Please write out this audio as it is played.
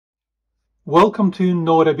Welcome to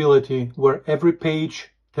Noteability, where every page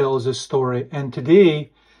tells a story. And today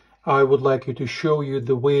I would like to show you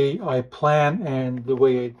the way I plan and the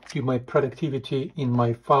way I do my productivity in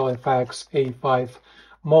my Filofax A5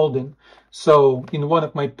 Malden. So in one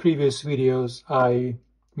of my previous videos, I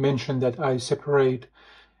mentioned that I separate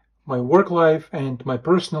my work life and my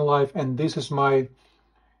personal life, and this is my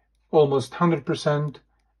almost 100%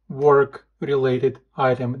 work related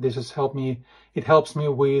item. It helps me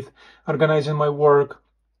with organizing my work,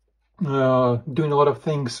 doing a lot of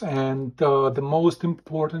things, and the most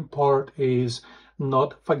important part is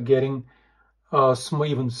not forgetting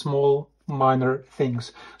even small minor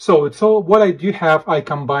things. So it's all what I do have. I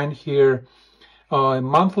combine here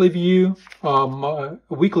monthly view,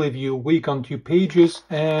 weekly view, week on 2 pages,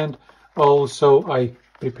 and also I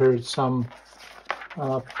prepared some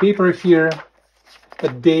paper here, a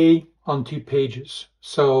day on 2 pages.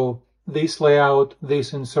 So this layout,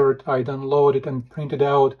 this insert, I downloaded and printed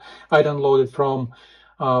out. I downloaded from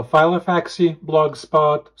Filofaxy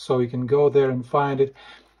blogspot, so you can go there and find it.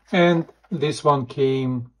 And this one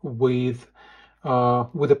came with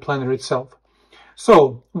the planner itself.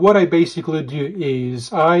 So what I basically do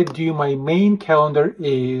is my main calendar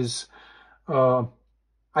is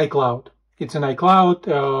iCloud. It's an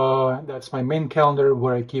iCloud. That's my main calendar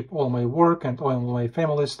where I keep all my work and all my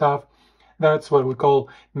family stuff. That's what we call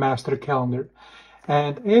master calendar.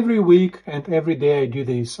 And every week and every day I do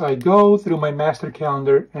this. I go through my master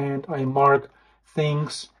calendar and I mark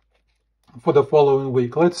things for the following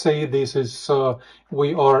week. Let's say this is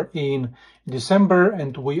we are in December,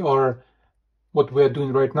 and what we are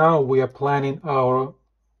doing right now, we are planning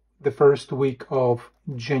the first week of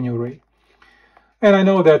January. And I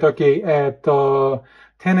know that, okay, at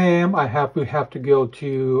 10 a.m. we have to go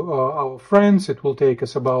to our friends. It will take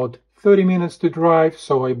us about 30 minutes to drive,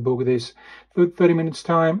 so I book this 30 minutes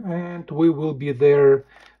time, and we will be there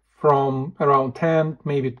from around 10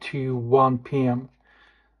 maybe to 1 p.m.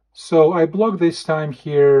 So I block this time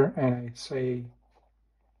here and I say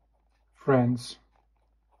friends.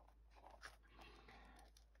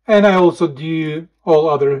 And I also do all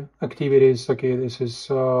other activities. Okay, this is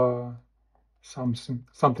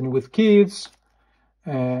something with kids,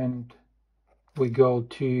 and we go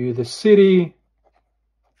to the city,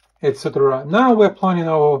 etc. Now we're planning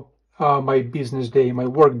my business day, my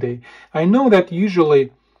work day. I know that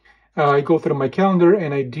usually I go through my calendar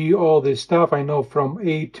and I do all this stuff. I know from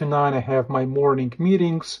 8 to 9 I have my morning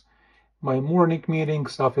meetings.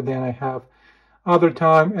 After then I have other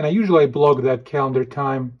time, and I usually block that calendar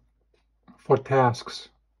time for tasks.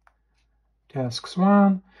 Tasks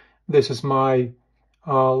 1. This is my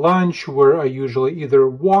lunch, where I usually either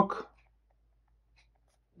walk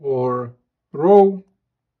or row.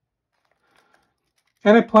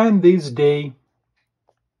 And I plan this day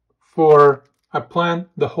I plan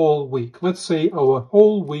the whole week. Let's say our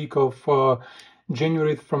whole week of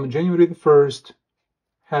January, from January the 1st,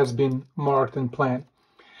 has been marked and planned.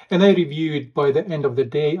 And I review it by the end of the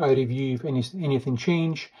day. I review if anything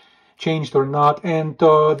changed or not. And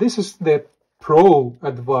this is the pro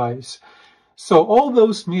advice. So all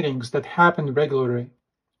those meetings that happen regularly,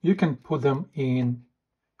 you can put them in,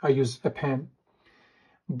 I use a pen.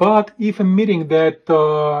 But if a meeting that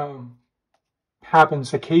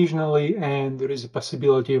happens occasionally and there is a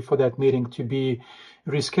possibility for that meeting to be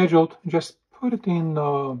rescheduled, just put it in,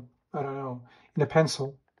 I don't know, in a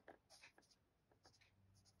pencil.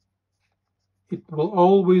 It will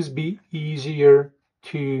always be easier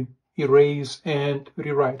to erase and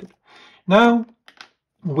rewrite it. Now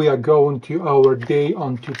we are going to our day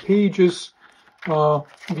on 2 pages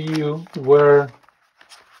view, where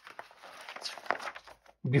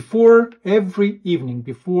before every evening,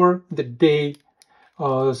 before the day,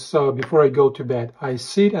 so before I go to bed, I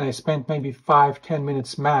sit and I spend maybe 5-10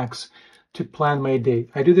 minutes max to plan my day.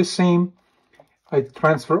 I do the same. I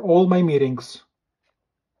transfer all my meetings,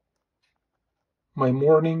 my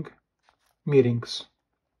morning meetings,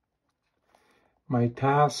 my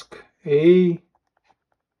task A,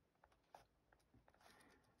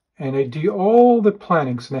 and I do all the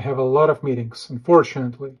plannings, and I have a lot of meetings,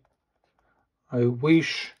 unfortunately. I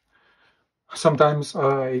wish sometimes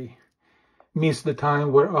I miss the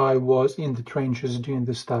time where I was in the trenches doing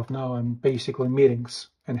this stuff. Now I'm basically meetings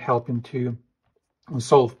and helping to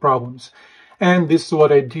solve problems. And this is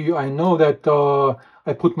what I do. I know that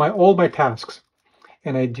I put all my tasks,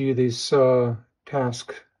 and I do this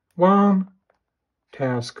task 1,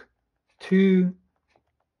 task 2,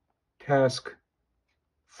 task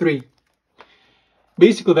 3.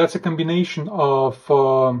 Basically, that's a combination of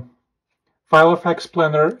Filofax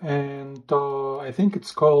planner and I think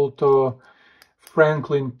it's called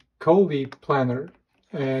Franklin Covey planner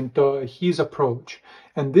and his approach.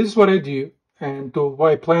 And this is what I do. And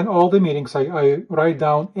I plan all the meetings. I write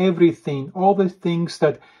down everything, all the things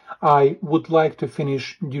that I would like to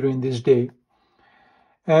finish during this day.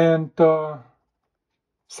 And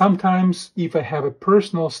sometimes if I have a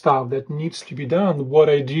personal stuff that needs to be done, what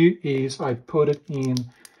I do is I put it in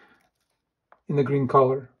the green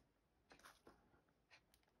color.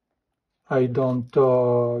 I don't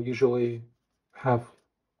usually have,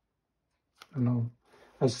 I don't know,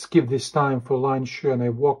 I skip this time for lunch and I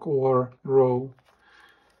walk or row,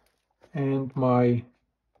 and my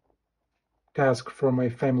task for my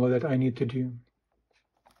family that I need to do.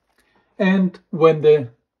 And when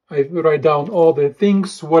I write down all the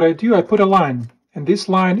things, what I do, I put a line. And this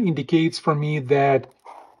line indicates for me that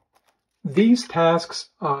these tasks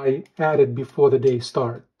I added before the day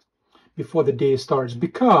starts,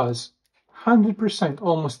 because 100%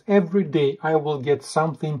 almost every day I will get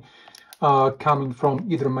something coming from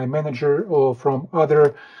either my manager or from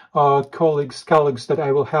other colleagues that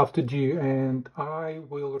I will have to do, and I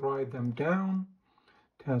will write them down.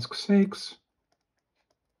 Task 6,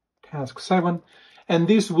 task 7, and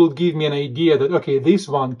this will give me an idea that, okay, this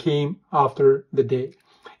one came after the day.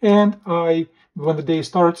 And when the day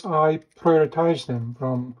starts, I prioritize them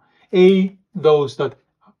from A, those that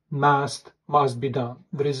must be done.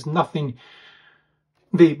 There is nothing,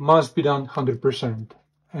 they must be done 100%.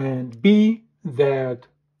 And B, that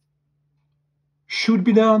should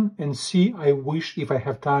be done. And C, I wish if I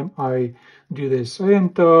have time, I do this.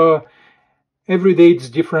 And every day it's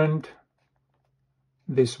different.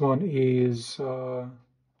 This one is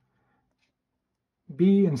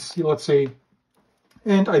B and C, let's say.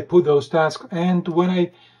 And I put those tasks. And when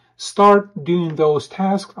I start doing those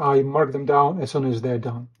tasks, I mark them down as soon as they're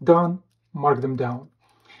done. Done, mark them down.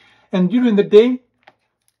 And during the day,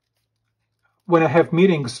 when I have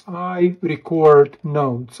meetings, I record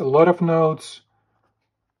notes, a lot of notes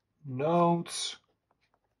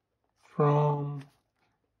from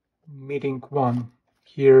meeting 1.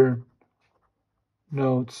 Here,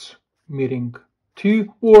 notes meeting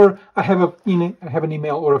 2, or I have an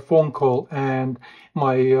email or a phone call and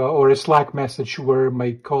or a Slack message where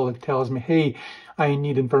my colleague tells me, hey, I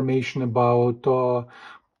need information about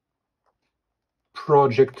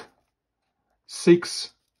project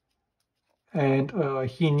 6, and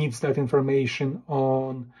he needs that information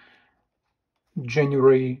on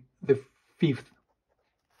January the 5th.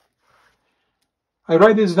 I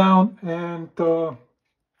write this down, and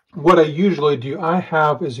what I usually do, I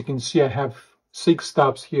have, as you can see, I have 6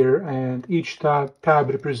 tabs here, and each tab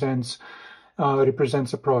represents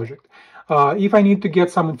a project. If I need to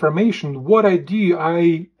get some information, what I do,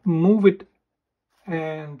 I move it,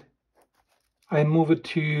 and I move it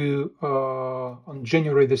to on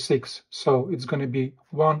January the 6th. So it's going to be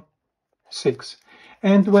 1/6.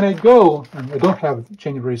 And when I go, and I don't have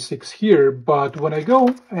January 6th here, but when I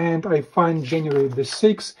go and I find January the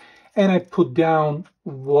 6th, and I put down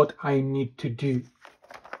what I need to do.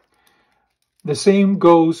 The same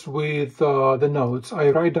goes with the notes.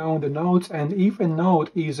 I write down the notes, and if a note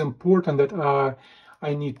is important that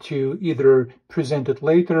I need to either present it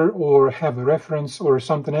later or have a reference or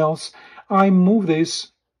something else, I move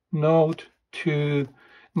this note to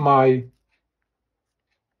my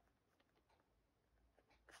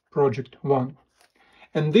project 1.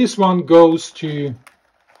 And this one goes to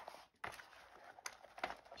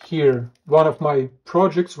here, one of my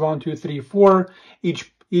projects, 1, 2, 3, 4.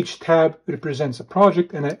 Each tab represents a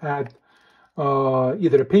project, and I add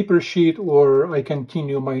either a paper sheet or I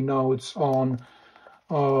continue my notes on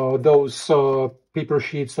those paper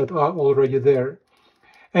sheets that are already there.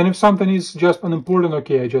 And if something is just unimportant,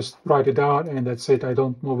 okay, I just write it down and that's it. I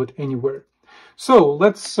don't move it anywhere. So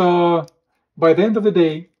let's, by the end of the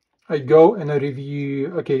day, I go and I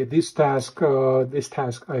review, okay, this task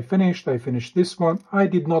I finished this one. I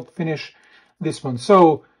did not finish this one.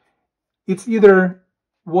 So it's either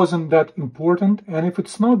wasn't that important, and if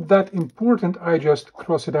it's not that important, I just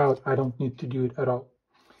cross it out. I don't need to do it at all.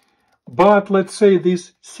 But let's say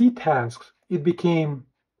this C task, it became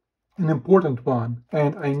an important one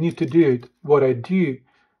and I need to do it. What I do,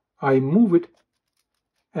 I move it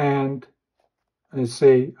and I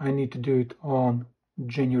say I need to do it on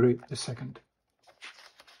January the 2nd.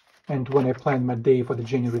 And when I plan my day for the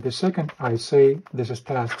January the 2nd, I say this is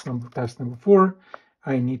task number 4.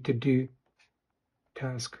 I need to do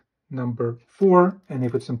task number 4, and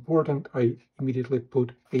if it's important, I immediately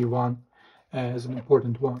put A1 as an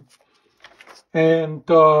important one. And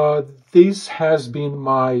this has been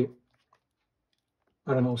my,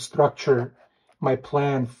 I don't know, structure, my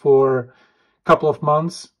plan for a couple of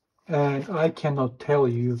months. And I cannot tell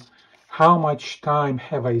you how much time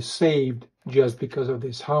have I saved just because of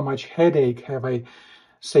this, how much headache have I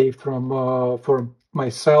saved from for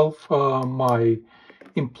myself, my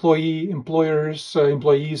employees,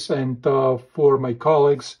 and for my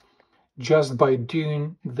colleagues, just by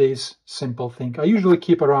doing this simple thing. I usually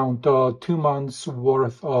keep around 2 months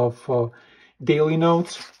worth of daily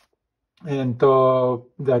notes, and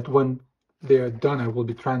that when they're done, I will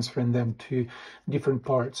be transferring them to different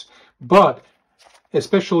parts. But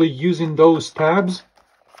especially using those tabs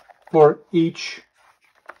for each,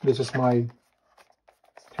 this is my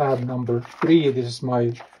tab number 3, this is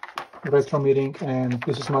my retro meeting, and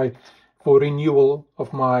this is my for renewal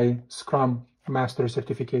of my Scrum Master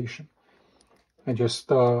certification. I just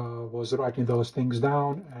was writing those things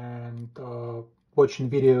down and watching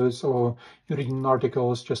videos or reading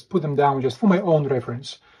articles, just put them down just for my own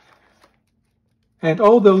reference. And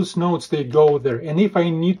all those notes, they go there. And if I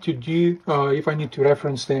need to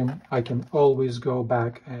reference them, I can always go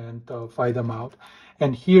back and find them out.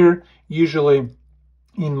 And here, usually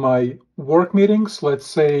in my work meetings, let's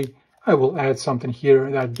say I will add something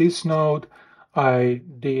here that this note I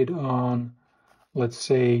did on, let's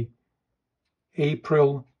say,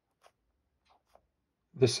 April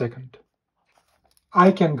the 2nd.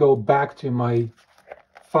 I can go back to my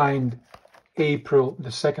find April the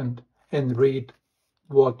 2nd and read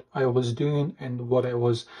what I was doing and what I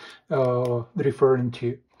was referring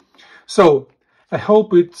to. So I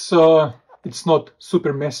hope it's not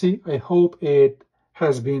super messy. I hope it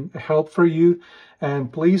has been a help for you.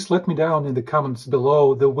 And please let me down in the comments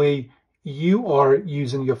below the way you are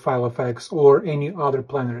using your Filofax or any other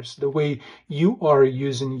planners, the way you are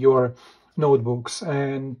using your notebooks,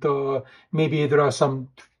 and maybe there are some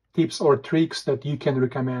tips or tricks that you can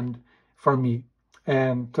recommend for me.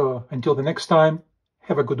 And until the next time,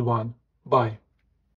 have a good one. Bye.